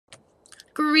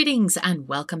Greetings and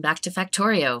welcome back to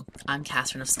Factorio. I'm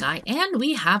KatherineOfSky, and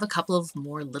we have a couple of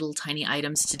more little tiny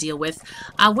items to deal with.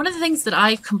 One of the things that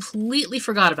I completely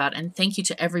forgot about, and thank you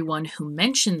to everyone who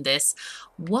mentioned this,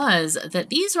 was that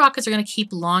these rockets are going to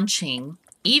keep launching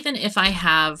even if I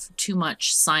have too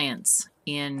much science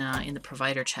in the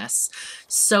provider chests.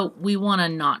 So we want to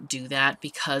not do that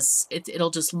because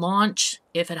it'll just launch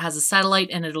if it has a satellite,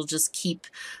 and it'll just keep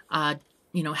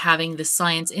having the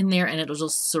science in there, and it'll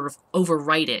just sort of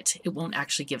overwrite it. It won't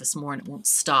actually give us more, and it won't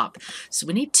stop. So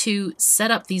we need to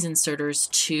set up these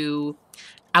inserters to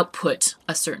output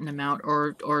a certain amount,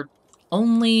 or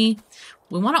only,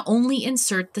 we want to only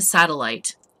insert the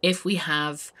satellite if we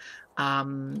have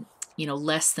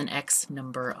less than X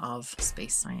number of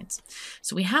space science.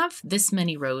 So we have this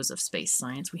many rows of space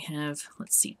science. We have,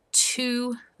 let's see,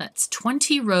 that's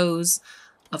 20 rows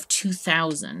of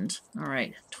 2,000. All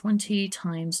right, 20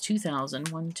 times 2,000,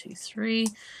 1, 2, 3,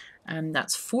 and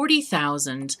that's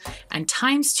 40,000, and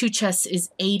times 2 chests is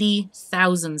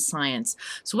 80,000 science.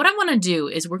 So what I want to do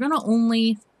is we're going to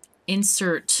only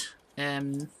insert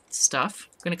stuff.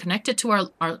 We're going to connect it to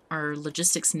our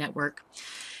logistics network,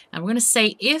 and we're going to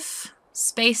say if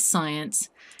space science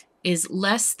is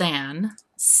less than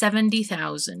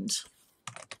 70,000,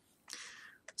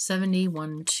 70,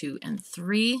 1, 2, and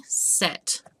 3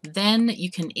 set, then you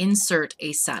can insert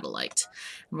a satellite.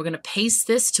 And we're going to paste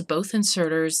this to both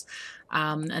inserters,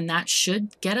 and that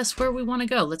should get us where we want to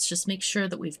go. Let's just make sure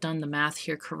that we've done the math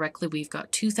here correctly. We've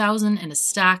got 2,000 in a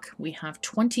stack. We have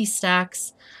 20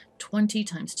 stacks. 20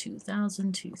 times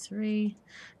 2,000, 3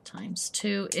 times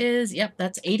 2 is, yep,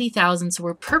 that's 80,000. So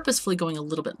we're purposefully going a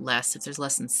little bit less if there's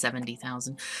less than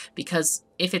 70,000, because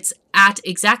if it's at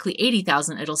exactly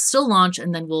 80,000, it'll still launch,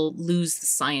 and then we'll lose the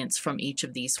science from each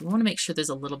of these. So we want to make sure there's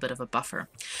a little bit of a buffer.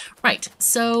 Right,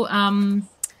 so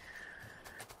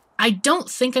I don't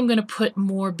think I'm going to put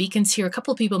more beacons here. A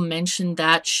couple of people mentioned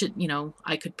that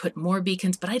I could put more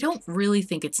beacons, but I don't really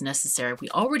think it's necessary.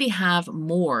 We already have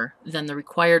more than the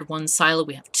required 1 silo.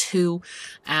 We have 2,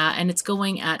 and it's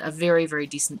going at a very, very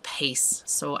decent pace.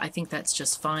 So I think that's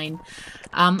just fine.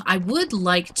 I would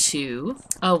like to.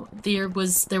 Oh, there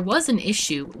was an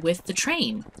issue with the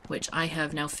train, which I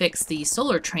have now fixed. The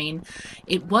solar train,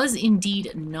 it was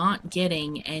indeed not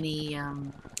getting any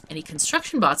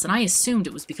construction bots, and I assumed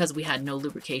it was because we had no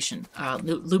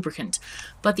lubricant.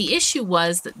 But the issue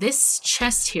was that this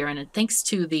chest here, and thanks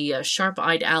to the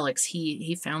sharp-eyed Alex,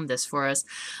 he found this for us,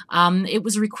 it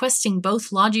was requesting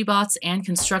both logibots and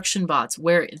construction bots,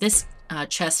 where this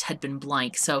chest had been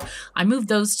blank. So I moved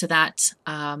those to that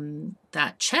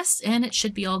chest, and it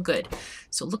should be all good.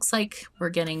 So it looks like we're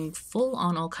getting full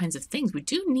on all kinds of things. We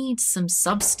do need some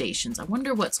substations. I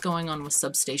wonder what's going on with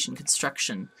substation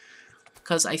construction,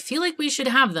 because I feel like we should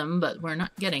have them, but we're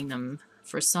not getting them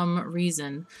for some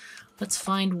reason. Let's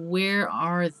find, where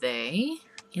are they?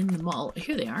 In the mall.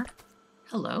 Here they are.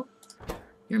 Hello.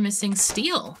 You're missing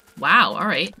steel. Wow, all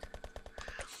right.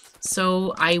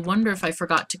 So I wonder if I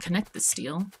forgot to connect the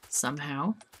steel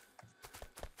somehow.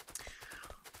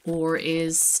 Or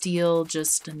is steel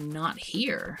just not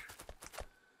here?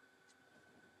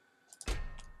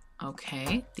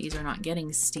 Okay, these are not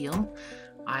getting steel.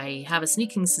 I have a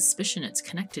sneaking suspicion it's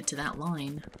connected to that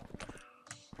line.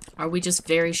 Are we just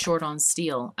very short on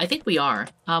steel? I think we are.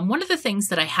 One of the things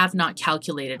that I have not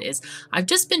calculated is I've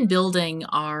just been building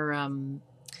our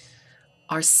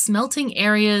smelting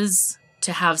areas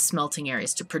to have smelting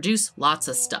areas to produce lots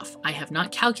of stuff. I have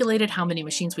not calculated how many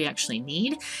machines we actually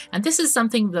need, and this is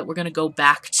something that we're going to go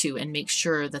back to and make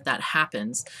sure that that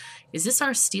happens. Is this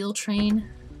our steel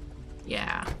train?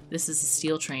 Yeah, this is a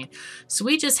steel train. So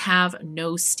we just have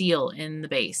no steel in the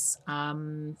base.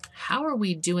 How are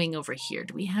we doing over here?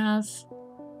 Do we have...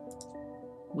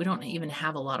 We don't even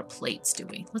have a lot of plates, do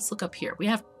we? Let's look up here. We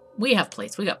have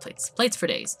plates. We got plates. Plates for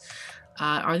days.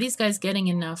 Are these guys getting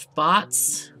enough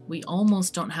bots? We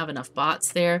almost don't have enough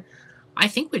bots there. I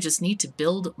think we just need to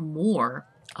build more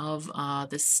of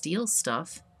this steel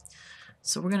stuff.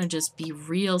 So we're going to just be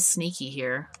real sneaky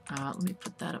here. Let me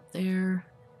put that up there.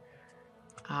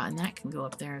 And that can go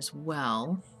up there as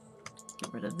well.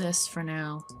 Get rid of this for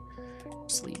now.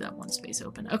 Just leave that one space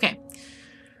open. Okay.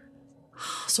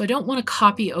 So I don't want to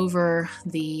copy over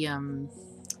the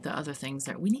other things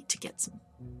there. We need to get some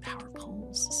power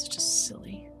poles. This is just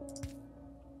silly.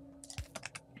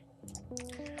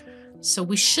 So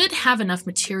we should have enough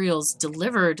materials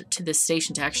delivered to this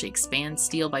station to actually expand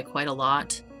steel by quite a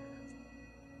lot.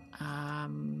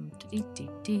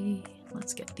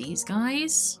 Let's get these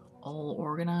guys all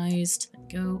organized. There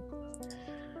we go.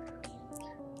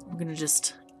 I'm gonna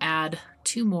just add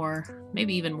 2 more,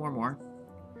 maybe even more.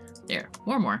 There,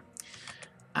 more.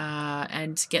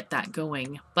 and get that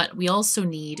going. But we also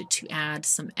need to add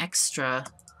some extra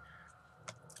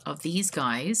of these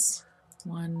guys.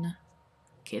 One.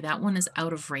 Okay, that one is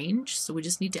out of range, so we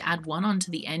just need to add one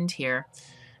onto the end here.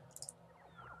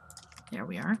 There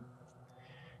we are.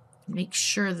 Make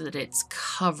sure that it's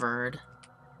covered.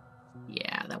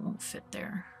 Yeah, that won't fit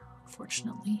there,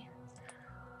 unfortunately.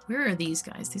 Where are these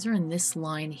guys? These are in this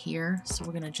line here, so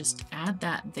we're going to just add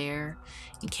that there.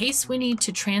 In case we need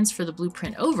to transfer the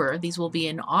blueprint over, these will be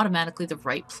in automatically the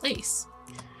right place.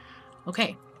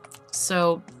 Okay,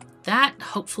 so that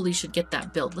hopefully should get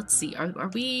that built. Let's see, are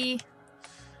we...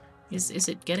 Is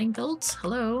it getting built?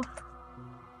 Hello?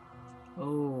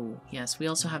 Oh, yes, we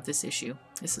also have this issue.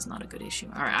 This is not a good issue.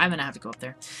 All right, I'm going to have to go up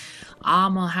there.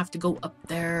 I'm going to have to go up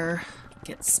there,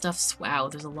 get stuff. Wow,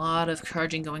 there's a lot of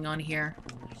charging going on here.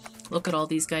 Look at all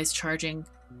these guys charging.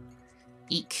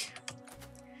 Eek.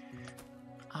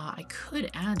 I could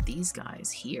add these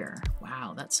guys here.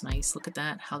 Wow, that's nice. Look at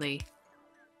that, how they...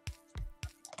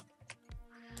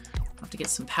 I'll have to get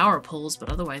some power poles, but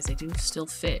otherwise they do still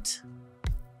fit.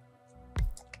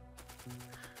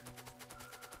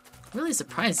 Really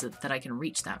surprised that I can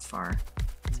reach that far.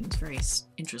 Seems very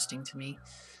interesting to me.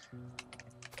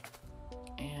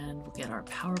 And we'll get our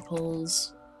power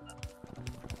poles.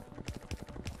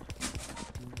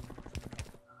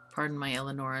 Pardon my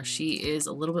Eleonora, she is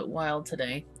a little bit wild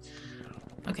today.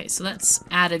 Okay, so that's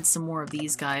added some more of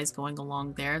these guys going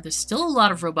along there. There's still a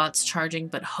lot of robots charging,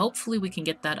 but hopefully we can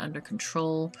get that under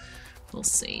control. We'll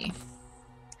see.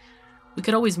 We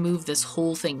could always move this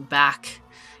whole thing back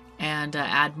and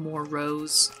add more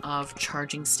rows of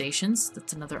charging stations.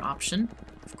 That's another option,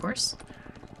 of course.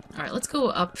 All right, let's go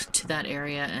up to that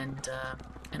area and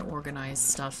organize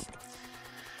stuff.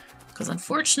 Because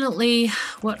unfortunately,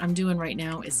 what I'm doing right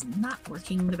now is not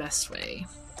working the best way,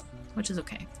 which is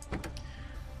okay.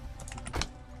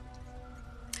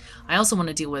 I also want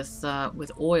to deal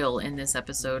with oil in this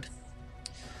episode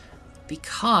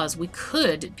because we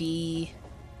could be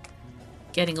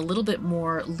getting a little bit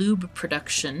more lube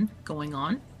production going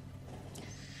on.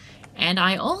 And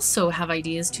I also have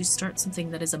ideas to start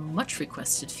something that is a much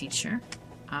requested feature,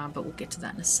 but we'll get to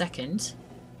that in a second.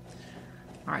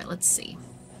 All right, let's see.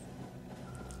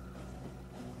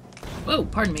 Whoa,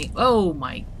 pardon me. Oh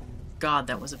my god,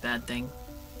 that was a bad thing.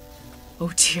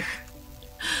 Oh dear.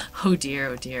 Oh dear,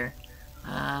 oh dear.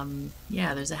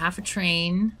 Yeah, there's a half a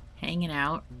train hanging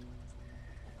out.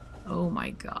 Oh my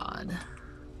god.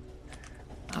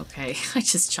 Okay, I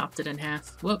just chopped it in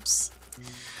half. Whoops.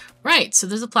 Right, so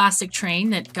there's a plastic train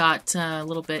that got a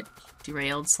little bit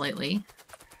derailed slightly.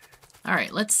 All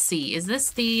right, let's see. Is this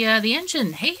the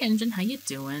engine? Hey, engine, how you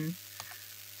doing?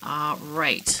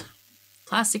 Right.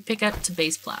 Plastic pickup to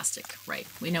base plastic. Right.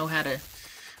 We know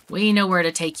where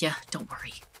to take you. Don't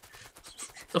worry.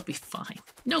 It'll be fine.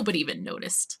 Nobody even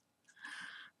noticed.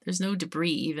 There's no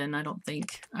debris even, I don't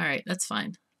think. All right, that's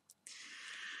fine.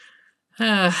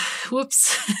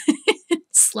 Whoops.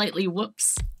 Slightly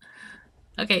whoops.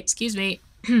 Okay, excuse me.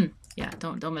 Yeah,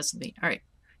 don't mess with me. All right.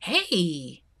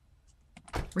 Hey!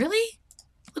 Really?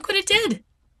 Look what it did.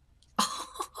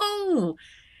 Oh,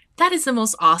 that is the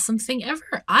most awesome thing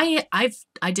ever. I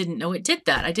didn't know it did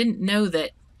that. I didn't know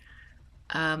that,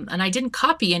 and I didn't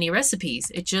copy any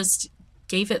recipes. It just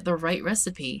gave it the right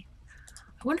recipe.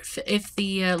 I wonder if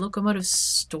the locomotives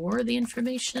store the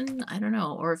information. I don't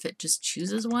know, or if it just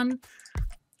chooses one.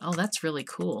 Oh, that's really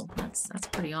cool. That's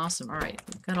pretty awesome. All right,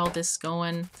 we've got all this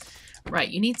going. Right,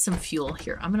 you need some fuel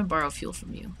here. I'm gonna borrow fuel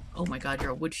from you. Oh my God,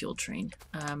 you're a wood fuel train.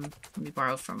 Let me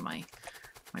borrow from my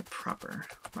proper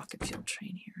rocket fuel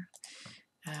train here.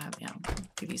 Yeah, I'll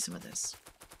give you some of this.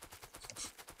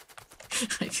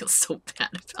 I feel so bad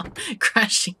about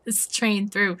crashing this train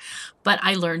through, but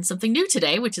I learned something new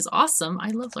today, which is awesome. I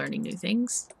love learning new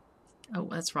things. Oh,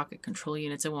 that's rocket control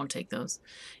units. I won't take those.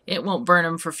 It won't burn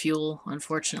them for fuel,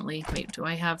 unfortunately. Wait, do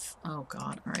I have... Oh,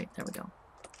 God. All right, there we go.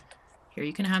 Here,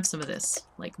 you can have some of this,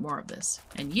 like more of this.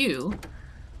 And you,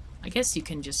 I guess you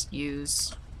can just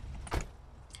use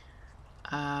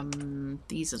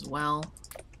these as well.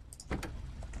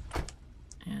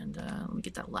 And let me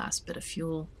get that last bit of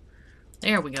fuel.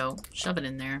 There we go. Shove it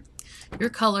in there. Your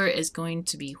color is going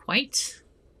to be white.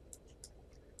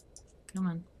 Come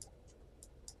on.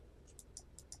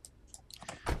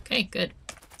 Okay, good.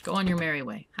 Go on your merry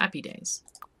way. Happy days.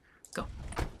 Go.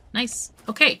 Nice.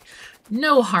 Okay.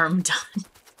 No harm done.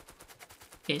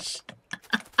 Ish.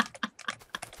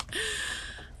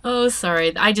 Oh,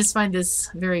 sorry. I just find this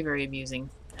very, very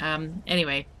amusing.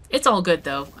 Anyway, it's all good,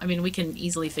 though. I mean, we can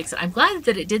easily fix it. I'm glad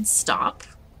that it did stop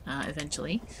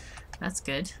eventually. That's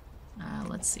good.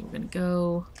 Let's see, we're going to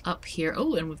go up here.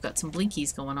 Oh, and we've got some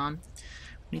blinkies going on.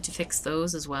 We need to fix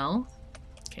those as well.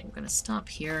 Okay, we're going to stop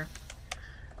here.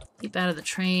 Keep out of the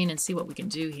train and see what we can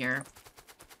do here.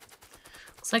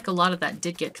 Looks like a lot of that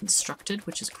did get constructed,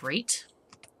 which is great.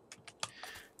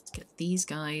 Let's get these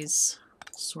guys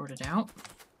sorted out.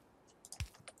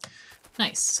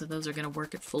 Nice, so those are going to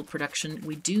work at full production.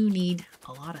 We do need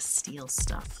a lot of steel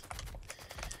stuff.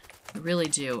 We really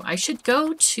do. I should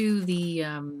go to the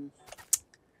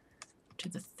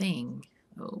thing.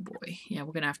 Oh boy. Yeah,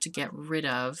 we're going to have to get rid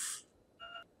of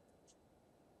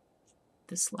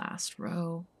this last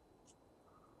row.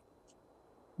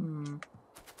 Well,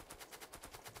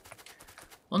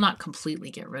 not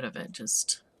completely get rid of it,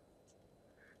 just...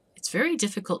 It's very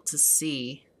difficult to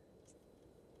see.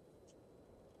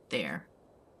 There.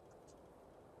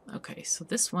 Okay, so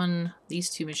this one, these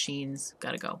two machines,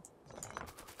 gotta go.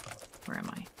 Where am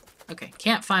I? Okay,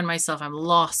 can't find myself. I'm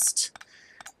lost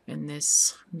in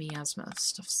this miasma of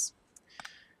stuffs.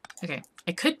 Okay,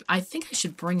 I think I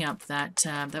should bring up that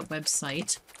that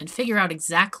website and figure out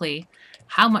exactly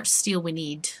how much steel we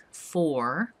need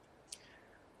for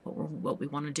what we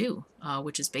want to do,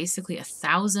 which is basically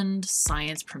 1,000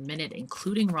 science per minute,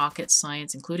 including rocket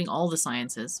science, including all the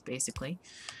sciences, basically.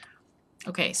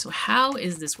 Okay, so how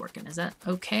is this working? Is that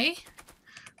okay?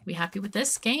 We happy with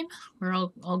this game? We're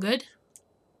all good?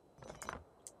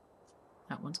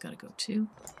 That one's got to go too.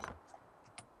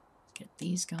 Get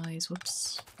these guys.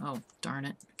 Whoops. Oh, darn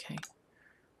it. Okay.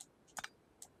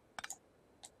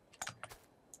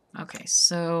 Okay,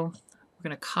 so we're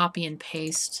going to copy and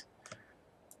paste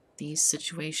these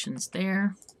situations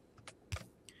there.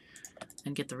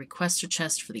 And get the requester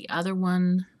chest for the other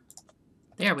one.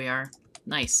 There we are.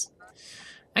 Nice.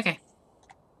 Okay.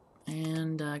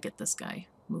 And get this guy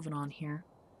moving on here.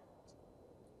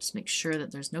 Just make sure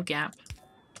that there's no gap.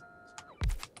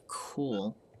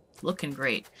 Cool. Looking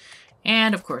great.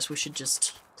 And of course we should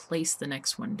just place the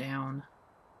next one down.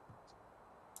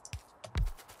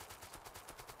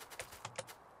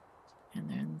 And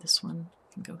then this one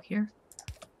can go here.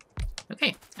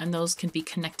 Okay, and those can be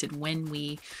connected when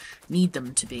we need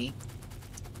them to be.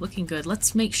 Looking good.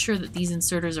 Let's make sure that these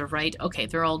inserters are right. Okay,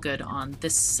 they're all good on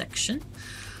this section.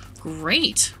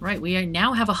 Great. Right, we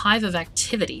now have a hive of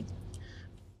activity.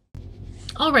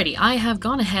 Alrighty, I have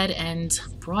gone ahead and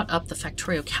brought up the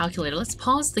Factorio calculator. Let's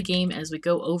pause the game as we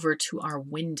go over to our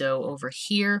window over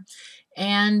here.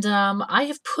 And I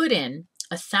have put in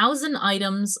 1,000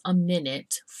 items a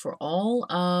minute for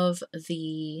all of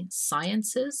the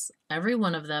sciences, every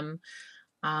one of them.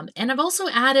 And I've also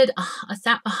added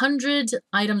 100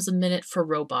 items a minute for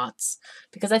robots,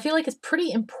 because I feel like it's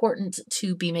pretty important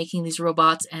to be making these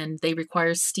robots, and they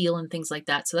require steel and things like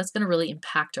that. So that's going to really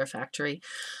impact our factory.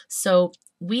 So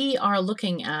we are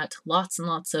looking at lots and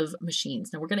lots of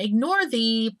machines. Now we're going to ignore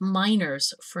the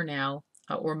miners for now,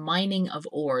 or mining of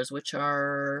ores, which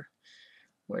are,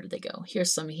 where did they go?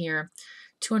 Here's some here.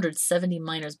 270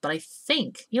 miners, but I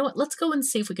think, you know what, let's go and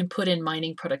see if we can put in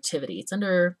mining productivity. It's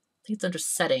under, I think it's under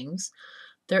settings.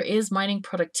 There is mining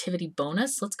productivity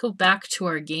bonus. Let's go back to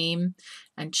our game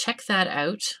and check that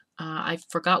out. I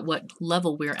forgot what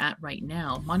level we're at right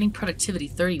now. Mining productivity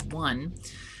 31.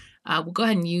 We'll go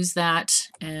ahead and use that.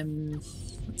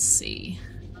 Let's see.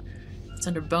 It's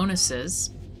under bonuses.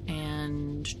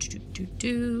 And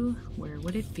where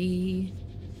would it be?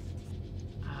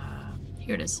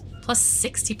 Here it is. Plus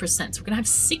 60%. So we're gonna have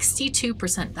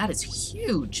 62%. That is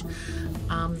huge.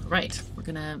 Right. We're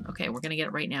gonna get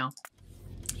it right now.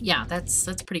 Yeah, that's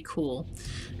pretty cool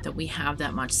that we have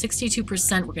that much.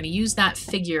 62%. We're gonna use that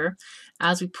figure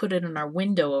as we put it in our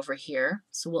window over here.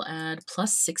 So we'll add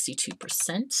plus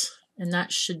 62%, and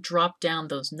that should drop down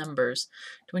those numbers.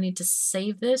 Do I need to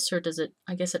save this, or does it?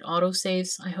 I guess it auto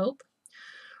saves. I hope.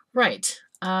 Right.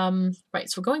 Right,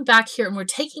 so we're going back here and we're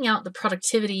taking out the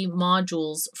productivity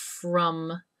modules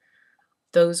from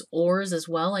those ores as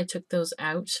well. I took those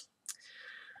out.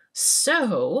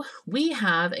 So we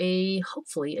have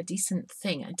hopefully a decent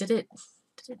thing. Did it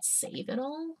save it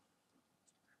all?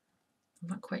 I'm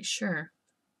not quite sure.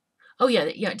 Oh yeah,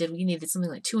 it did. We needed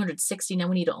something like 260. Now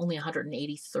we need only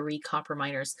 183 copper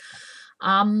miners.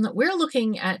 We're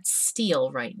looking at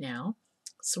steel right now.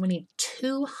 So we need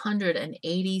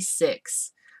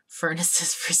 286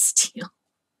 furnaces for steel.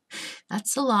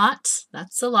 That's a lot.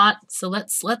 That's a lot. So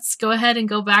let's go ahead and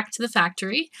go back to the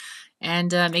factory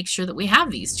and make sure that we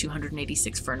have these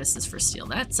 286 furnaces for steel.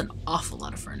 That's an awful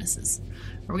lot of furnaces.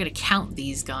 We're going to count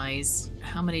these guys.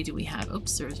 How many do we have?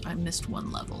 Oops, I missed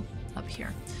one level up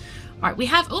here. All right, we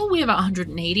have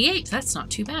 188. That's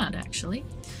not too bad, actually.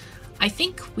 I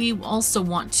think we also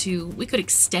want to, we could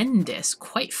extend this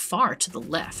quite far to the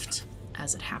left,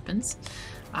 as it happens.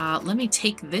 Let me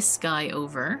take this guy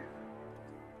over.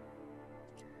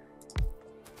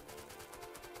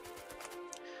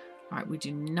 All right, we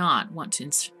do not want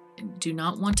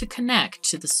to connect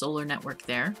to the solar network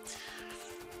there.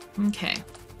 Okay,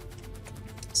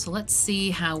 so let's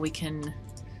see how we can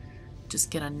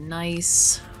just get a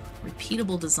nice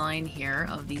repeatable design here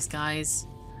of these guys.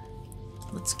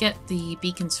 Let's get the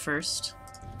beacons first.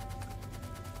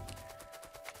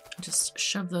 Just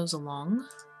shove those along.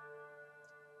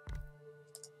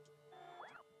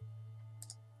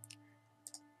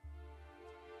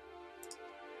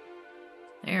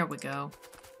 There we go.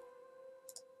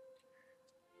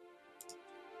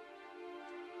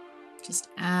 Just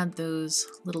add those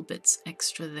little bits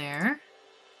extra there.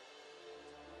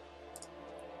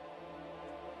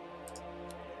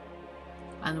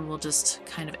 And then we'll just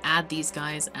kind of add these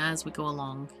guys as we go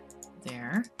along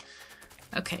there.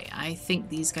 Okay, I think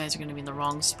these guys are going to be in the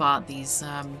wrong spot, these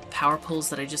power poles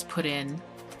that I just put in.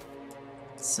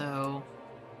 So,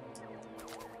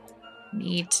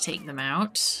 need to take them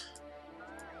out.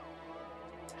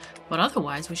 But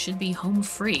otherwise, we should be home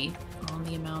free on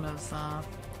the amount of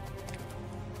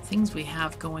things we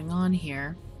have going on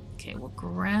here. Okay, we'll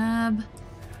grab,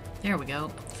 there we go,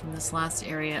 from this last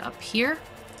area up here.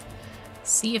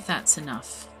 See if that's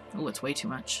enough. Oh, it's way too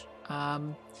much.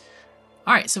 All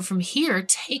right, so from here,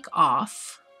 take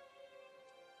off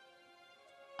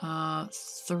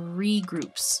 3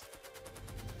 groups.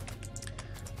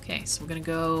 Okay, so we're gonna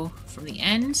go from the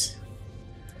end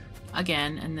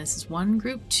again, and this is 1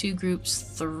 group, 2 groups,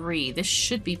 3. This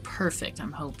should be perfect,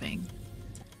 I'm hoping.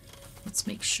 Let's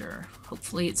make sure.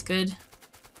 Hopefully it's good.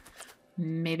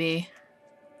 Maybe.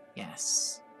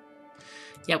 Yes.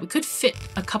 Yeah, we could fit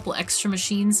a couple extra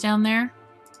machines down there.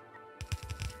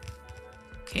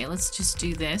 Okay, let's just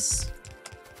do this.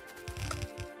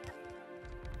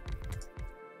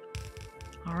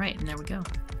 All right, and there we go.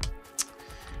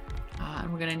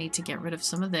 And we're gonna need to get rid of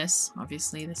some of this.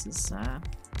 Obviously, this is, and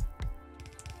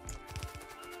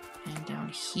down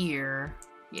here,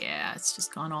 yeah, it's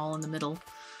just gone all in the middle,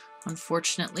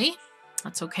 unfortunately.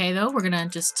 That's okay though, we're gonna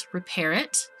just repair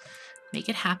it. Make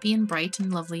it happy and bright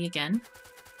and lovely again.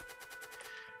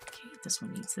 Okay, this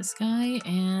one needs this guy,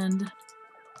 and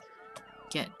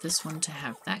get this one to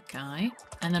have that guy.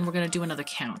 And then we're going to do another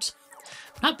count.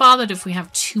 I'm not bothered if we have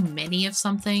too many of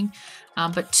something,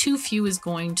 but too few is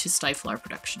going to stifle our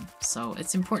production. So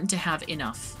it's important to have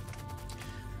enough.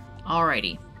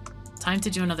 Alrighty, time to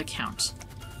do another count.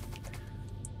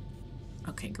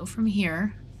 Okay, go from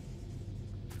here.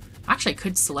 Actually, I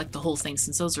could select the whole thing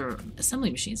since those are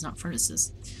assembly machines, not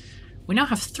furnaces. We now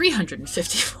have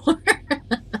 354,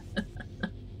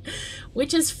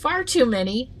 which is far too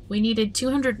many. We needed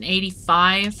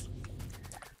 285.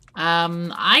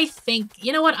 I think,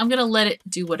 you know what? I'm going to let it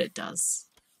do what it does.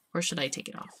 Or should I take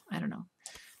it off? I don't know.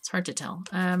 It's hard to tell.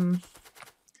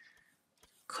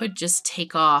 Could just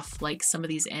take off like some of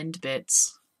these end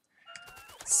bits.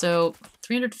 So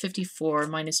 354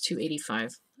 minus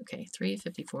 285. Okay,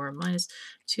 354 minus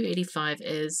 285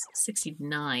 is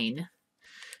 69.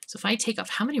 So if I take off,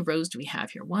 how many rows do we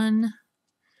have here? 1,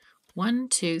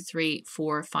 2, 3,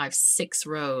 4, 5, 6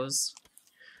 rows.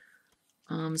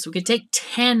 So we could take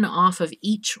 10 off of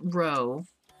each row.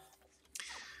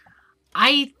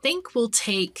 I think we'll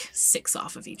take 6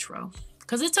 off of each row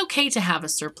because it's okay to have a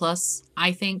surplus,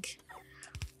 I think.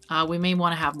 We may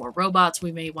want to have more robots.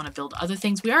 We may want to build other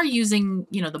things. We are using,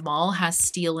 you know, the mall has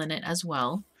steel in it as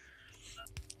well.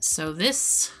 So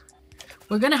this,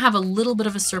 we're going to have a little bit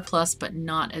of a surplus, but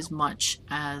not as much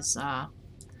as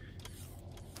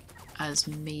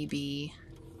maybe...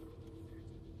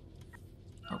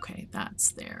 Okay,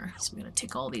 that's there. So we're going to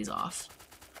take all these off.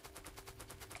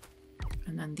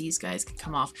 And then these guys can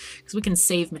come off because we can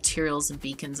save materials and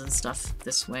beacons and stuff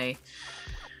this way.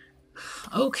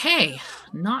 Okay,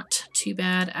 not too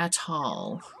bad at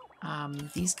all.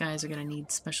 These guys are going to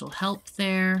need special help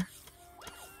there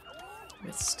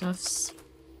with stuffs.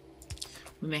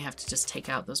 We may have to just take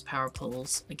out those power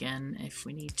poles again if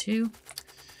we need to. All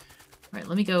right,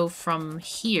 let me go from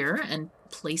here and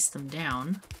place them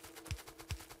down.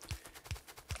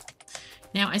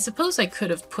 Now, I suppose I could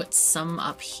have put some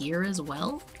up here as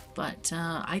well, but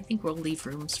I think we'll leave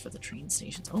rooms for the train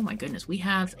stations. Oh my goodness, we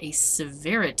have a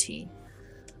severity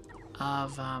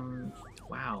of,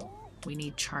 wow, we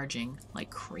need charging like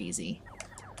crazy.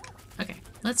 Okay,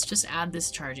 let's just add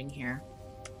this charging here.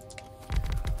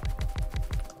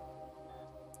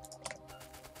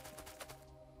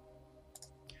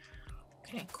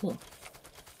 Okay, cool.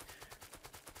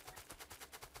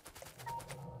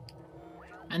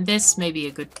 And this may be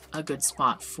a good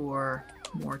spot for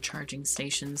more charging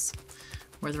stations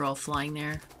where they're all flying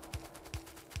there.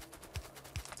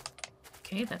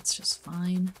 Okay, that's just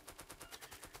fine.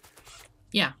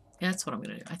 Yeah, that's what I'm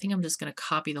going to do. I think I'm just going to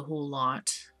copy the whole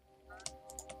lot.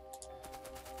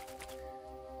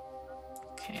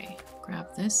 Okay,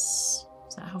 grab this.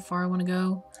 Is that how far I want to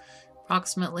go?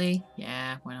 Approximately.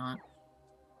 Yeah, why not?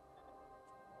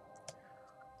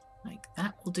 Like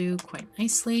that will do quite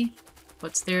nicely.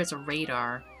 What's there is a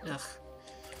radar. Ugh.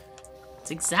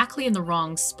 It's exactly in the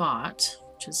wrong spot,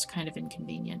 which is kind of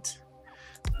inconvenient.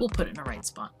 We'll put it in the right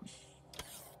spot.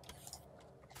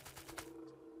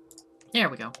 There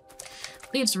we go.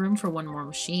 Leaves room for one more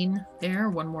machine there,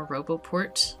 one more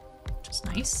RoboPort, which is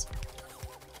nice.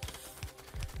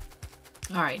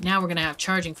 Alright, now we're going to have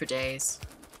charging for days.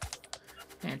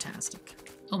 Fantastic.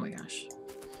 Oh my gosh.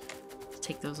 Let's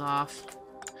take those off.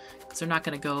 Because they're not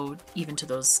going to go even to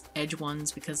those edge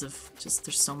ones because of just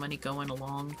there's so many going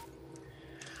along.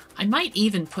 I might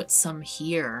even put some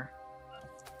here.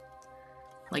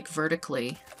 Like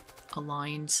vertically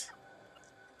aligned.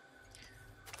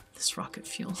 This rocket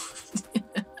fuel.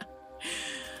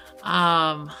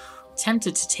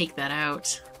 Tempted to take that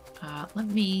out. Let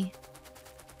me...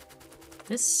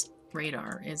 This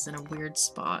radar is in a weird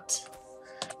spot.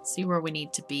 Let's see where we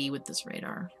need to be with this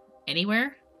radar.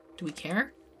 Anywhere? Do we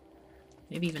care?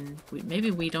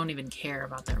 Maybe we don't even care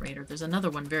about that radar. There's another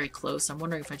one very close. I'm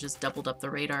wondering if I just doubled up the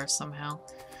radar somehow.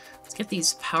 Let's get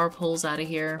these power poles out of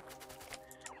here.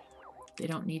 They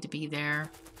don't need to be there.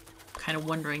 Kind of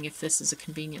wondering if this is a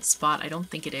convenient spot. I don't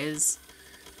think it is.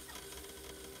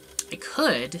 I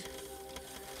could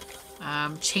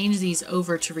change these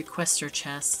over to requester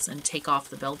chests and take off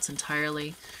the belts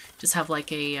entirely. Just have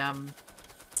like a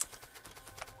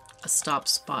stop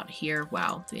spot here.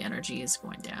 Wow, the energy is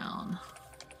going down.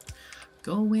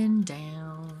 Going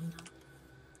down.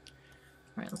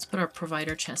 Alright, let's put our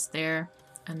provider chest there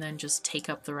and then just take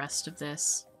up the rest of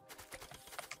this.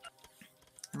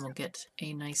 And we'll get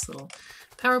a nice little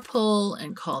power pole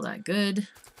and call that good.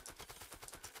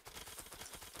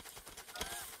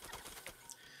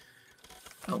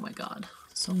 Oh my god,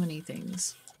 so many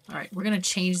things. Alright, we're going to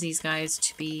change these guys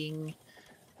to being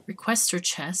requester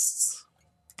chests.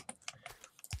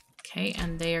 Okay,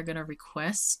 and they are going to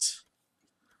request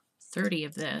 30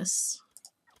 of this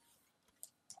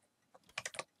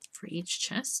for each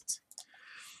chest.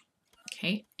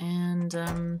 Okay, and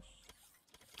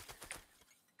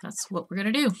that's what we're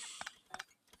going to do.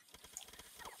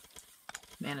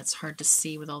 Man, it's hard to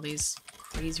see with all these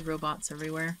crazy robots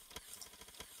everywhere.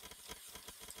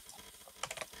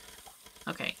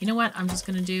 Okay, you know what I'm just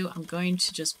going to do? I'm going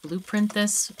to just blueprint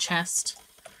this chest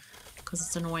because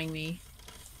it's annoying me.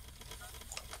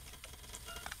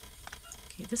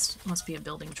 Okay, this must be a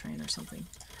building train or something.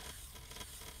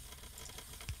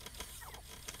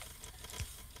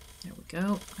 There we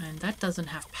go. And that doesn't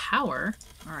have power.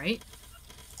 Alright.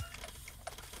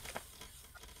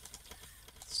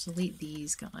 Let's delete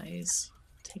these guys.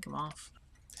 Take them off.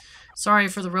 Sorry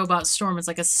for the robot storm. It's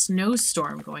like a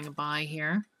snowstorm going by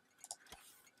here.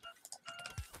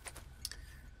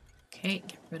 Okay,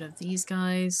 get rid of these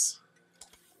guys.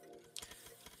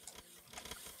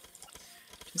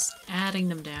 Just adding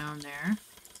them down there.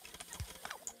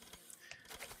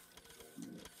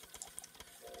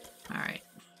 Alright.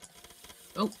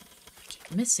 Oh, I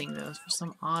keep missing those for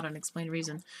some odd, unexplained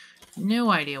reason. No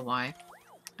idea why.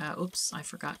 Oops, I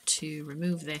forgot to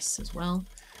remove this as well.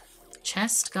 The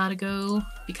chest gotta go,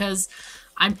 because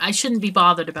I shouldn't be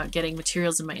bothered about getting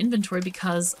materials in my inventory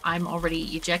because I'm already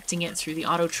ejecting it through the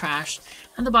auto trash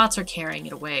and the bots are carrying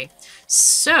it away.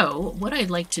 So what I'd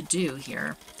like to do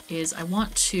here is I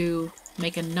want to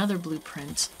make another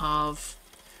blueprint of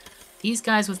these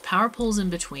guys with power poles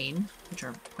in between, which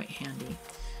are quite handy.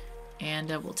 And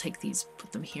we'll take these,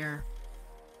 put them here.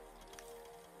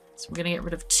 So we're going to get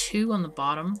rid of 2 on the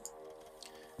bottom.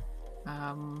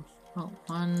 Well,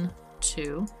 1,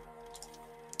 2.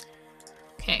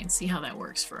 Okay, and see how that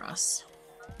works for us.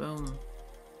 Boom.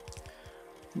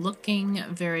 Looking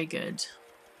very good.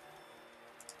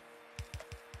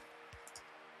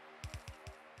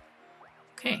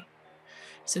 Okay,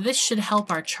 so this should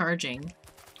help our charging,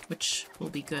 which will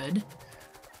be good.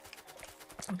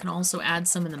 We can also add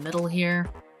some in the middle here.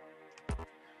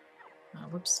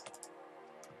 Whoops.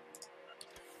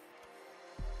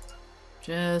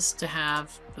 Just to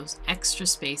have those extra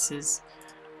spaces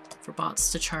for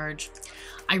bots to charge.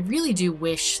 I really do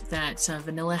wish that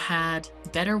Vanilla had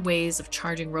better ways of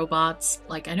charging robots.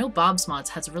 Like, I know Bob's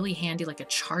Mods has a really handy, like a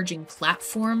charging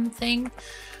platform thing.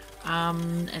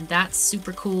 And that's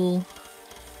super cool.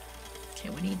 Okay,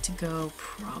 we need to go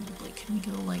probably, can we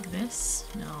go like this?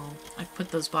 No, I put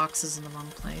those boxes in the wrong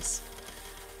place.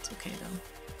 It's okay though.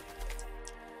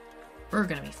 We're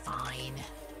gonna be fine.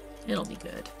 It'll be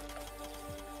good.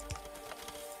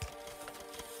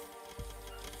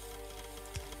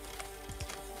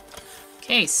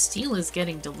 Okay, steel is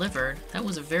getting delivered. That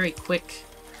was a very quick,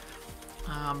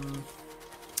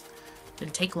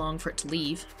 didn't take long for it to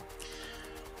leave.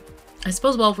 I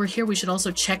suppose while we're here, we should also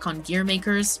check on gear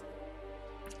makers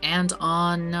and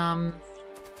on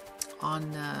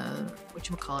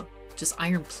whatchamacallit, just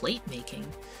iron plate making.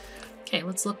 Okay,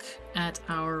 let's look at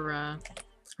our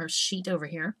sheet over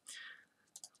here.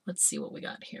 Let's see what we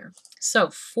got here.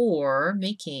 So for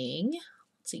making,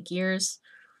 let's see, gears,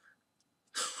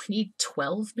 we need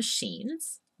 12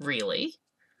 machines. Really?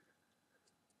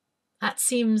 That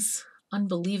seems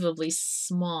unbelievably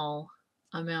small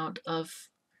amount of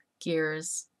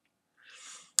gears.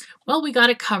 Well, we got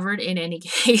it covered in any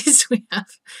case. We have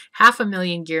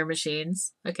 500,000 gear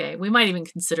machines. Okay, we might even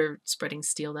consider spreading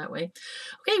steel that way.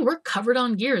 Okay, we're covered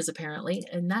on gears apparently,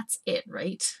 and that's it,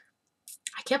 right?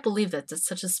 I can't believe that that's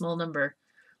such a small number.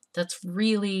 That's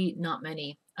really not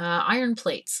many. Iron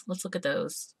plates. Let's look at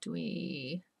those. Do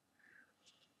we...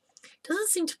 Doesn't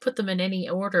seem to put them in any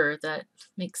order that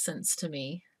makes sense to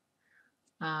me.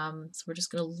 So we're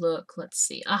just going to look. Let's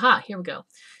see. Aha, here we go.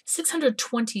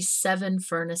 627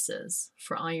 furnaces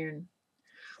for iron.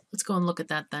 Let's go and look at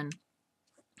that then.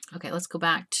 Okay, let's go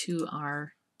back to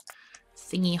our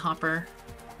thingy hopper.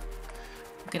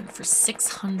 We're getting it for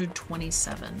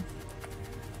 627.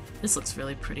 This looks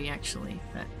really pretty, actually.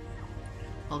 That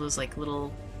all those like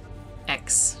little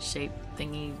X-shaped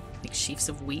thingy, like sheaves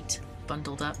of wheat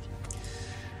bundled up.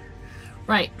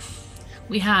 Right,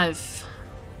 we have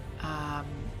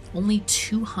only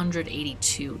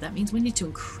 282. That means we need to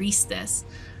increase this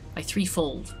by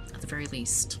 3-fold at the very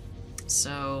least.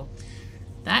 So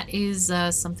that is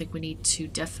something we need to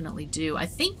definitely do. I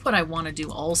think what I want to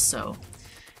do also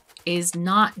is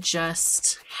not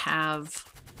just have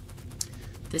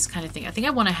this kind of thing. I think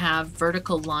I want to have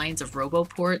vertical lines of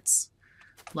roboports,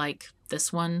 like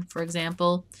this one, for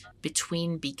example,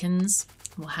 between beacons.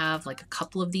 We'll have like a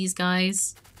couple of these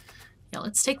guys. Yeah,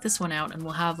 let's take this one out and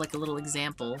we'll have like a little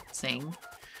example thing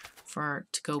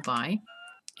to go by.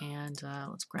 And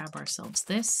let's grab ourselves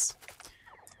this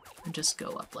and just go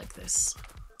up like this.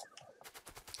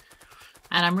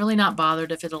 And I'm really not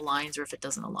bothered if it aligns or if it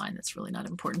doesn't align. That's really not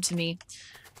important to me.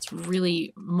 It's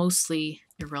really mostly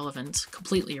irrelevant,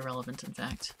 completely irrelevant, in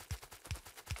fact.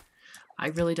 I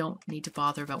really don't need to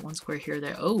bother about one square here or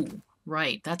there. Oh,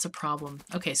 right, that's a problem.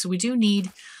 Okay, so we do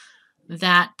need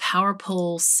that power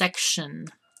pole section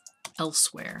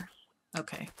elsewhere.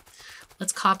 Okay,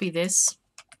 let's copy this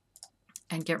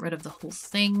and get rid of the whole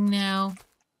thing now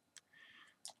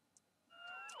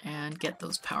and get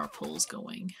those power poles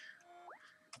going.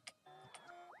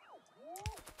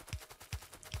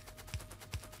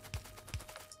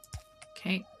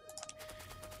 Okay,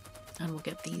 and we'll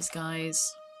get these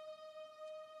guys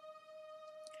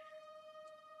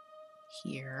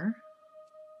here.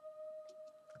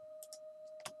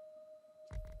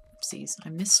 Oopsies, I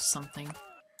missed something.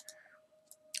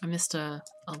 I missed a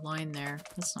line there.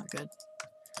 That's not good.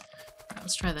 Alright,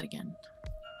 let's try that again.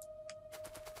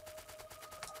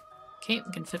 Okay,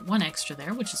 we can fit one extra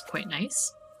there, which is quite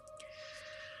nice.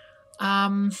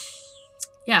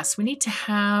 Yes, we need to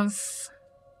have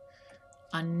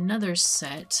another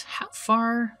set. How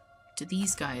far do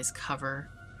these guys cover?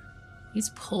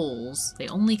 These poles, they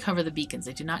only cover the beacons.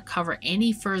 They do not cover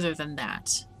any further than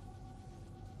that.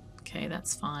 Okay,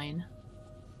 that's fine.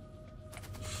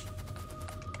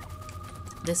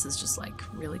 This is just like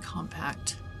really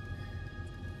compact.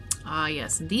 Ah,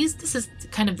 yes, and this is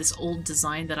kind of this old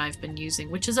design that I've been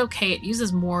using, which is okay. It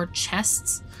uses more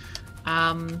chests,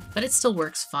 but it still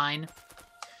works fine.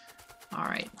 All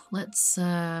right, let's,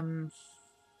 gosh,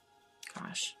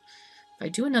 if I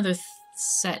do another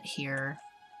set here,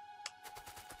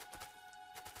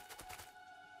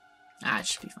 it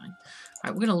should be fine. All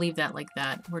right, we're gonna leave that like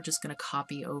that. We're just gonna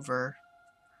copy over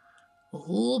a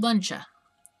whole bunch of,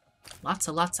 lots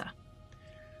of,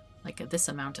 like this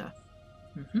amount of.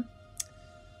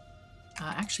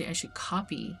 Actually, I should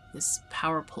copy this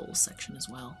power pole section as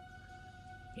well.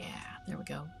 Yeah, there we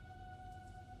go.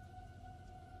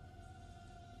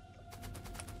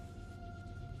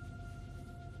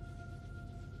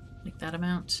 Like that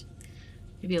amount,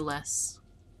 maybe less.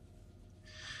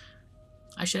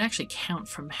 I should actually count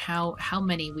from how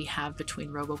many we have between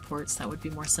roboports. That would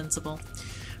be more sensible.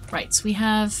 Right, so we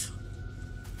have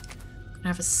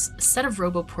a set of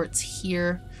roboports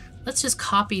here. Let's just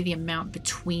copy the amount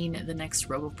between the next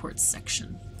RoboPort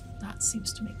section. That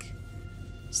seems to make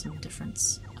some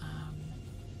difference.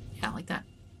 Yeah, like that.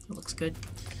 It looks good.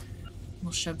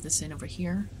 We'll shove this in over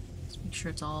here. Just make sure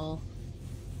it's all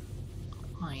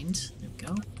aligned. There we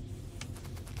go.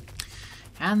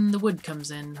 And the wood comes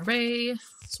in. Hooray!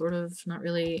 Sort of. Not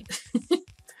really.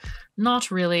 Not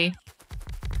really.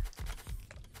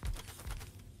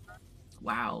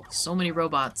 Wow. So many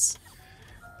robots.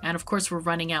 And of course we're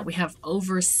running out. We have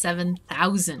over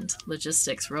 7,000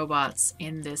 logistics robots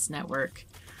in this network.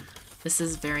 This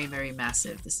is very, very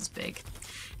massive. This is big.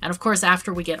 And of course,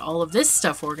 after we get all of this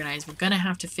stuff organized, we're going to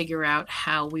have to figure out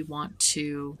how we want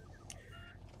to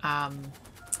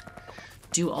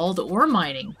do all the ore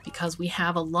mining, because we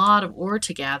have a lot of ore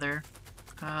to gather.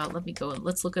 Let me go.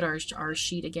 Let's look at our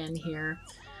sheet again here.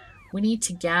 We need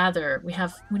to gather. We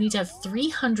need to have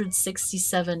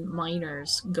 367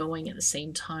 miners going at the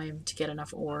same time to get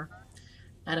enough ore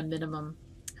at a minimum.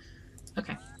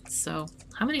 Okay, so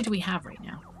how many do we have right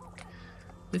now?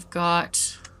 We've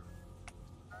got.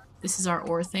 This is our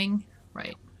ore thing,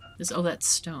 right? Oh, that's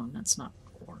stone. That's not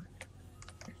ore.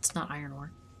 It's not iron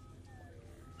ore.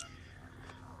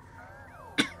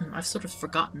 I've sort of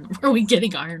forgotten where we're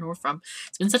getting iron ore from.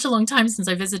 It's been such a long time since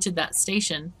I visited that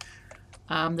station.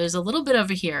 There's a little bit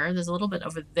over here. There's a little bit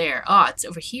over there. Ah, it's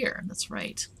over here. That's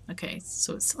right. Okay,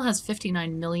 so it still has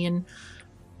 59 million.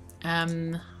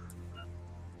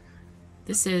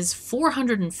 This is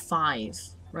 405,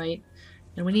 right?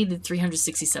 And we needed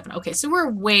 367. Okay, so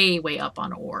we're way, way up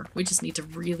on ore. We just need to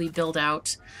really build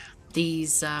out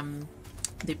these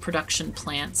the production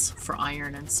plants for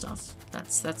iron and stuff.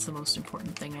 That's the most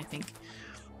important thing, I think.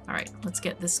 All right, let's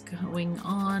get this going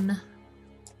on.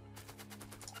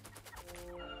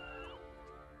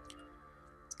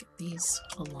 Let's get these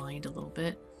aligned a little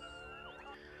bit.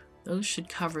 Those should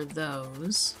cover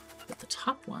those, but the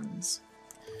top ones,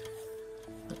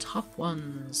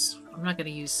 I'm not going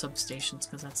to use substations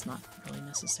because that's not really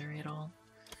necessary at all.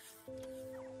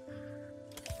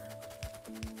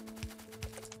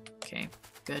 Okay,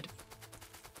 good.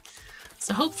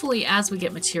 So hopefully as we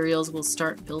get materials, we'll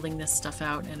start building this stuff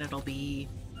out and it'll be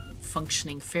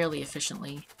functioning fairly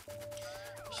efficiently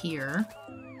here.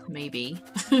 Maybe.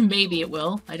 Maybe it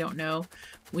will. I don't know.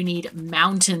 We need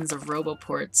mountains of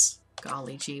RoboPorts.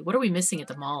 Golly gee. What are we missing at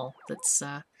the mall? That's,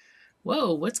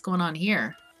 whoa, what's going on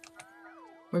here?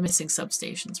 We're missing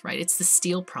substations, right? It's the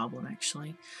steel problem,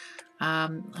 actually. I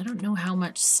don't know how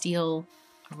much steel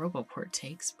a RoboPort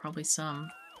takes. Probably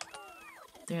some.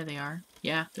 There they are.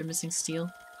 Yeah, they're missing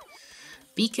steel.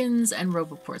 Beacons and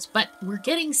RoboPorts. But we're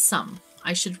getting some.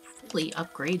 I should really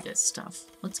upgrade this stuff.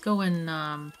 Let's go and...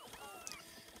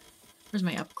 where's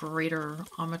my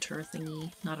upgrader-ometer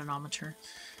thingy? Not an ometer.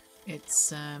 It's...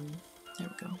 there we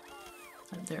go.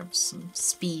 There's some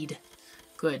speed.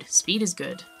 Good. Speed is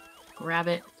good. Grab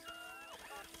it.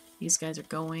 These guys are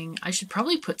going. I should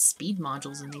probably put speed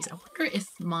modules in these. I wonder if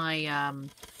my...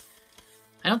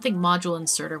 I don't think module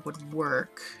inserter would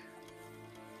work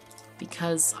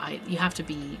because you have to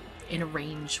be in a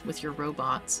range with your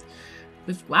robots.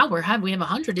 Wow, we have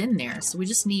 100 in there, so we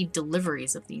just need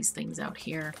deliveries of these things out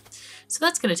here. So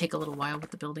that's going to take a little while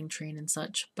with the building train and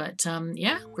such, but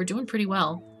yeah, we're doing pretty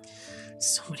well.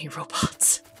 So many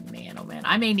robots. Man, oh man.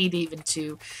 I may need even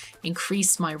to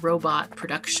increase my robot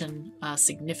production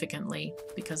significantly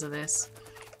because of this.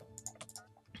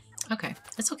 Okay,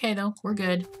 it's okay though. We're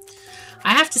good.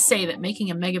 I have to say that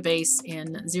making a Megabase in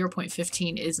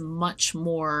 0.15 is much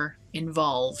more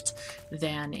involved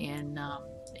than in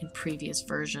previous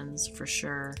versions, for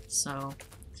sure. So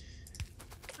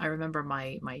I remember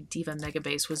my Diva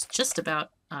Megabase was just about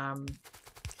you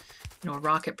know, a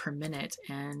rocket per minute,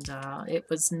 and it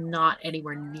was not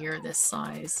anywhere near this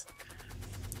size.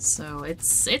 So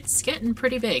it's getting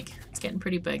pretty big. It's getting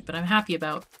pretty big, but I'm happy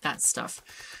about that stuff.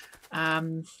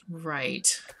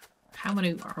 Right. How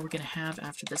many are we going to have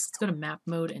after this? Let's go to map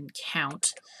mode and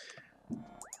count.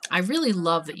 I really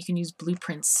love that you can use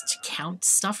blueprints to count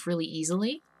stuff really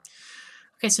easily.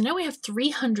 Okay, so now we have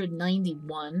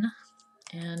 391.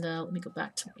 And let me go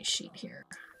back to my sheet here.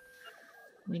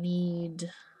 We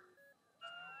need...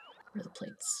 where are the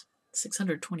plates?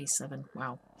 627.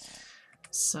 Wow.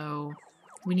 So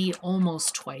we need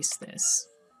almost twice this.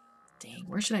 Dang,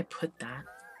 where should I put that?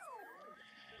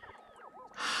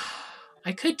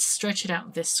 I could stretch it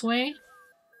out this way,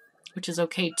 which is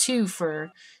okay too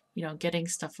for, you know, getting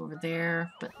stuff over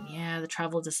there. But yeah, the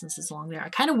travel distance is long there. I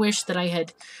kind of wish that I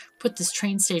had put this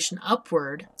train station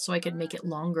upward so I could make it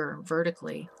longer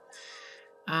vertically.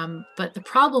 But the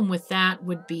problem with that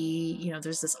would be, you know,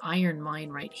 there's this iron mine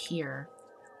right here.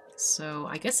 So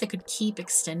I guess I could keep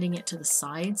extending it to the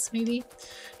sides, maybe.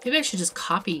 Maybe I should just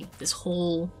copy this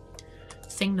whole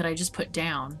thing that I just put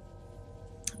down.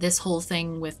 This whole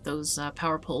thing with those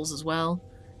power poles as well.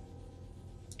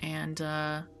 And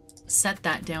set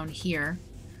that down here.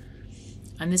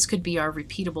 And this could be our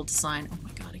repeatable design. Oh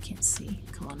my god, I can't see.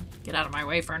 Come on, get out of my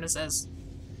way, furnaces.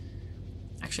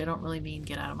 Actually, I don't really mean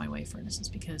get out of my way, furnaces,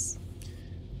 because,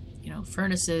 you know,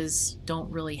 furnaces don't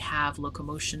really have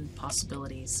locomotion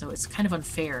possibilities, so it's kind of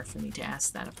unfair for me to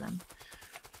ask that of them.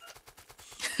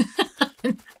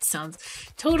 That sounds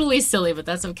totally silly, but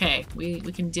that's okay. We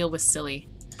can deal with silly.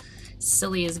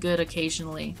 Silly is good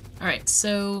occasionally. Alright,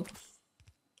 so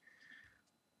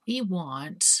we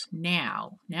want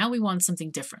now we want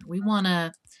something different. We want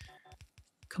to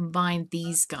combine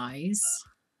these guys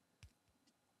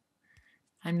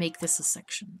and make this a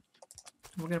section.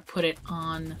 We're going to put it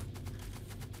on,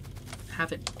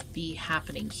 have it be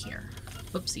happening here.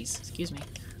 Whoopsies, excuse me.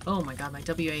 Oh my god, my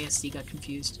WASD got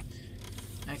confused.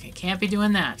 Okay, can't be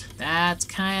doing that. That's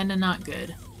kind of not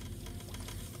good.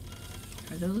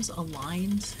 Are those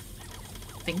aligned?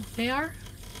 I think they are.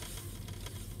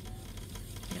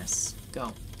 Yes,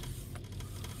 go.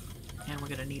 And we're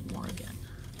going to need more again.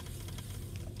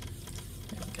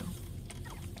 There we go.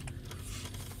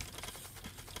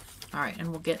 Alright, and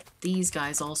we'll get these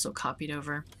guys also copied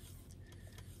over.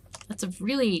 That's a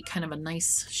really kind of a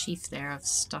nice sheath there of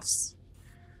stuffs.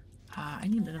 I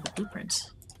need another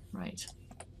blueprint. Right.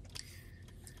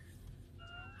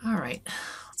 Alright,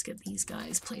 let's get these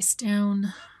guys placed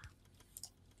down.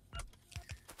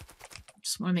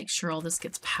 Just want to make sure all this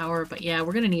gets power, but yeah,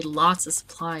 we're going to need lots of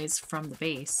supplies from the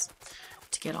base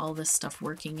to get all this stuff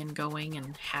working and going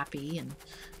and happy and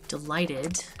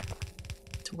delighted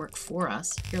to work for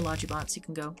us. Here, Logibots, you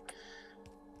can go.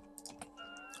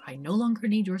 I no longer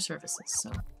need your services,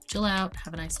 so chill out,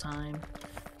 have a nice time,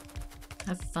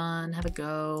 have fun, have a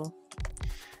go.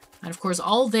 And of course,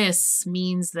 all this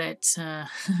means that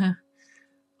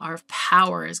our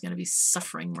power is going to be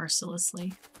suffering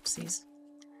mercilessly. Oopsies.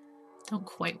 Don't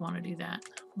quite want to do that.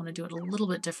 I want to do it a little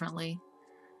bit differently.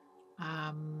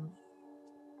 There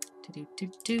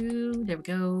we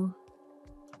go.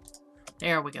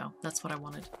 There we go. That's what I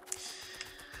wanted.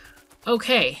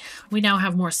 Okay, we now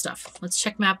have more stuff. Let's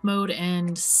check map mode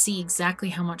and see exactly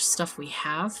how much stuff we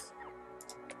have.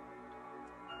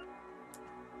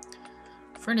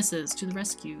 Furnaces to the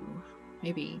rescue.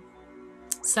 Maybe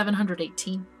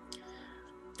 718.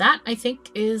 That, I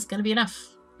think, is going to be enough.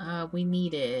 We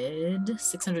needed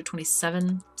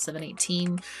 627,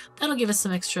 718. That'll give us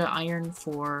some extra iron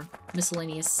for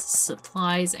miscellaneous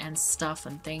supplies and stuff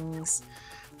and things.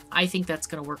 I think that's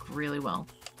going to work really well.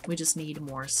 We just need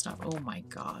more stuff. Oh my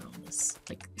god, all this,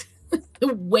 like,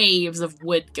 waves of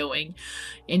wood going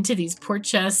into these poor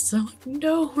chests. Oh,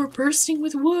 no, we're bursting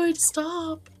with wood.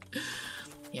 Stop.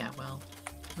 Yeah, well,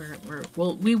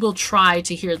 we will try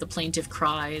to hear the plaintive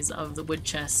cries of the wood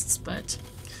chests, but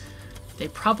they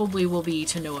probably will be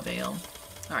to no avail.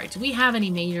 Alright, do we have any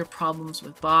major problems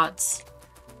with bots?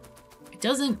 It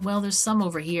doesn't... Well, there's some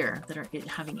over here that are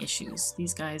having issues.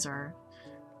 These guys are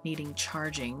needing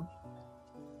charging.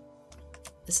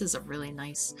 This is a really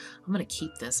nice... I'm going to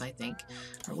keep this, I think.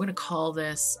 We're going to call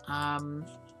this... let's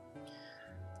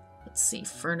see,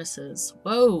 furnaces.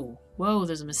 Whoa! Whoa,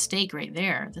 there's a mistake right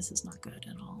there. This is not good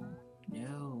at all.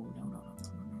 No.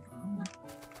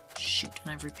 Shoot,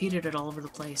 and I've repeated it all over the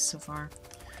place so far.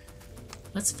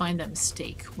 Let's find that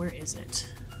mistake. Where is it?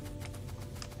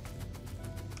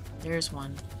 There's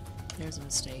one. There's a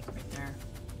mistake right there.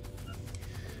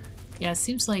 Yeah, it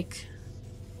seems like...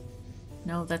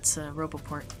 No, that's a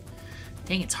Roboport.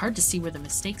 Dang, it's hard to see where the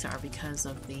mistakes are because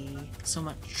of the so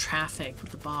much traffic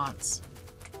with the bots.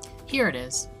 Here it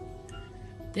is.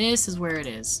 This is where it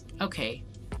is. Okay.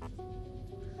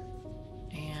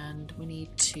 And we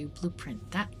need to blueprint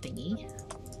that thingy.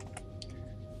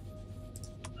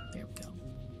 There we go.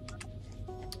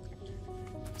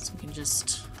 So we can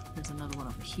just... There's another one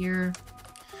over here.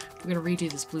 We're going to redo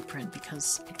this blueprint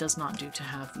because it does not do to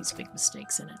have these big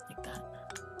mistakes in it like that.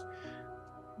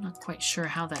 Not quite sure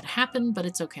how that happened, but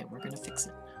it's okay. We're going to fix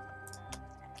it.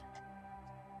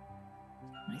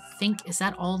 I think, is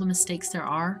that all the mistakes there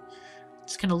are?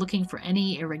 Just kind of looking for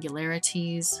any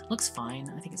irregularities. Looks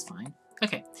fine. I think it's fine.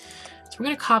 Okay, so we're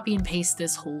going to copy and paste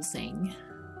this whole thing.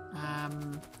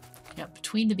 Yeah,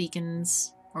 between the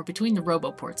beacons, or between the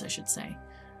roboports, I should say.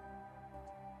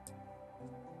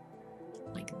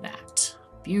 Like that.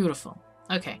 Beautiful.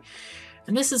 Okay,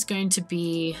 and this is going to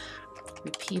be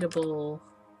repeatable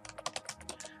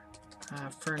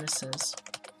furnaces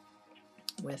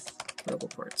with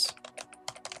roboports.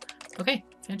 Okay,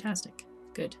 fantastic.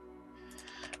 Good.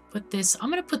 put this, I'm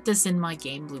going to put this in my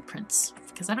game blueprints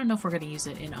because I don't know if we're going to use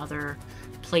it in other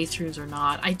playthroughs or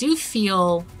not. I do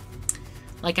feel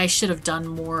like I should have done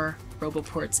more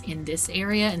RoboPorts in this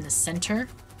area, in the center.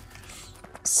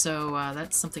 So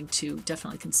that's something to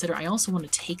definitely consider. I also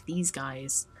want to take these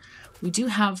guys. We do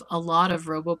have a lot of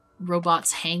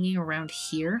robots hanging around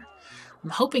here. I'm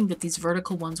hoping that these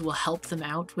vertical ones will help them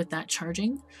out with that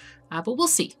charging. But we'll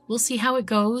see. We'll see how it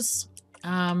goes.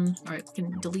 All right, we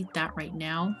can delete that right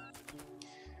now.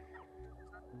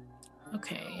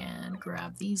 Okay, and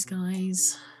grab these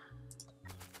guys.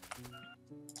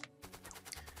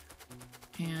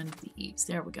 And these.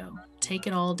 There we go. Take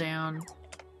it all down.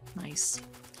 Nice.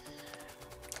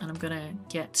 And I'm gonna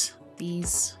get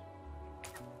these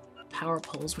power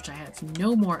poles, which I have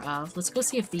no more of. Let's go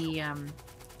see if the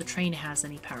train has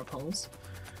any power poles,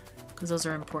 because those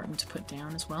are important to put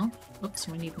down as well. Oops,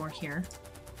 we need more here.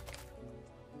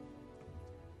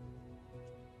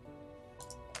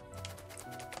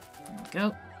 There we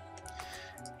go.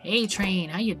 Hey train,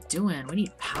 how you doing? We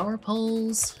need power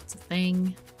poles. It's a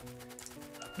thing.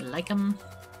 We like them.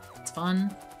 It's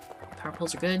fun. Power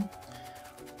poles are good.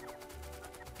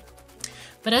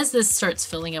 But as this starts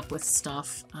filling up with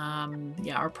stuff,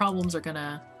 yeah, our problems are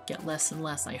gonna get less and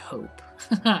less, I hope.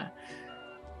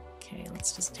 Okay,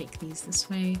 let's just take these this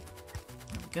way.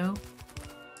 There we go.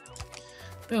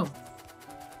 Boom.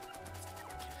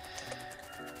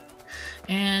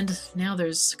 And now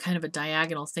there's kind of a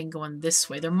diagonal thing going this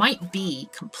way. There might be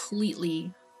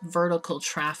completely vertical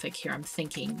traffic here, I'm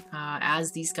thinking.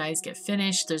 As these guys get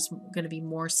finished, there's going to be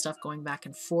more stuff going back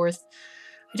and forth.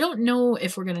 I don't know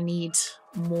if we're going to need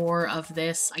more of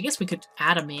this. I guess we could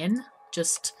add them in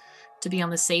just to be on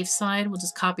the safe side. We'll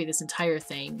just copy this entire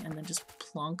thing and then just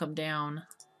plonk them down.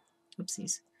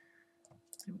 Oopsies.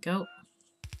 There we go.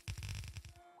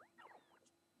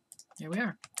 There we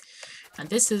are. And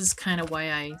this is kind of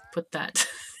why I put that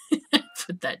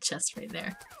put that chest right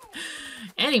there.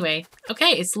 Anyway,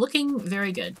 okay, it's looking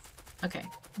very good. Okay,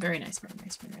 very nice, very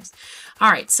nice, very nice.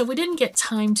 All right, so we didn't get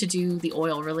time to do the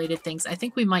oil-related things. I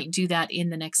think we might do that in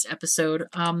the next episode.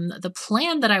 The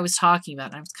plan that I was talking about,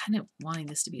 and I was kind of wanting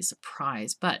this to be a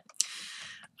surprise, but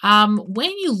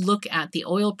when you look at the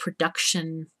oil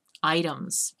production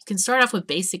items, you can start off with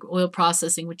basic oil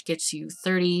processing, which gets you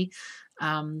 30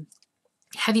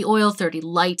 heavy oil, 30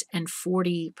 light, and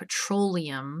 40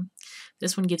 petroleum.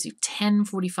 This one gives you 10,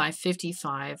 45,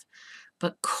 55.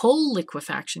 But coal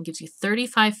liquefaction gives you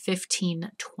 35,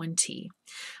 15, 20.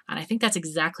 And I think that's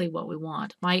exactly what we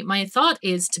want. My thought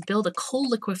is to build a coal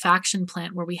liquefaction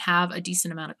plant where we have a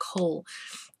decent amount of coal.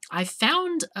 I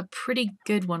found a pretty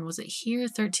good one. Was it here?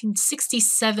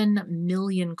 67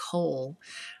 million coal.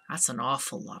 That's an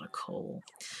awful lot of coal.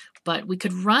 But we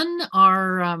could run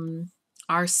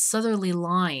our southerly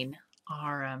line,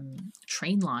 our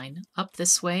train line, up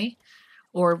this way.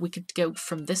 Or we could go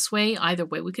from this way, either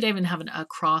way. We could even have a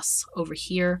cross over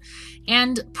here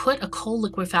and put a coal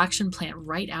liquefaction plant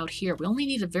right out here. We only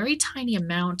need a very tiny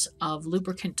amount of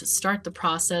lubricant to start the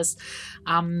process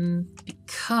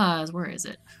because, where is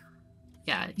it?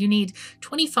 Yeah, you need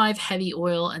 25 heavy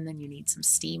oil and then you need some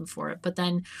steam for it. But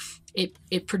then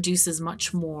it produces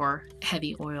much more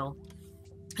heavy oil.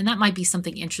 And that might be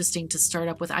something interesting to start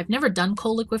up with. I've never done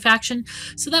coal liquefaction,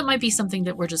 so that might be something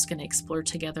that we're just going to explore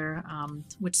together,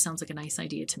 which sounds like a nice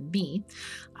idea to me.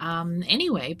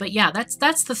 Anyway, but yeah,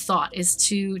 that's the thought, is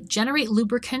to generate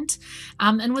lubricant.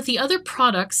 And with the other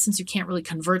products, since you can't really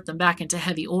convert them back into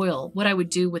heavy oil, what I would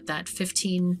do with that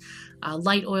 15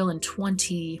 light oil and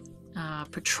 20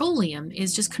 petroleum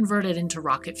is just convert it into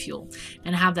rocket fuel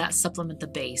and have that supplement the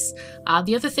base.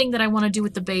 The other thing that I want to do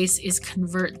with the base is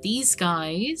convert these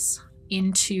guys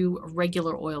into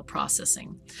regular oil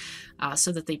processing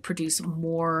so that they produce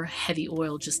more heavy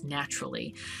oil just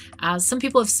naturally. Some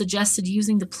people have suggested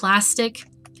using the plastic.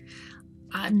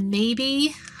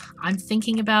 Maybe. I'm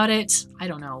thinking about it. I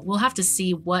don't know. We'll have to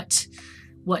see what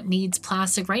needs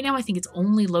plastic. Right now I think it's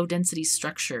only low density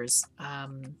structures.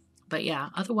 But yeah,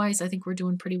 otherwise, I think we're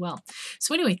doing pretty well.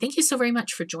 So anyway, thank you so very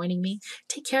much for joining me.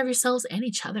 Take care of yourselves and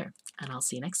each other, and I'll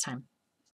see you next time.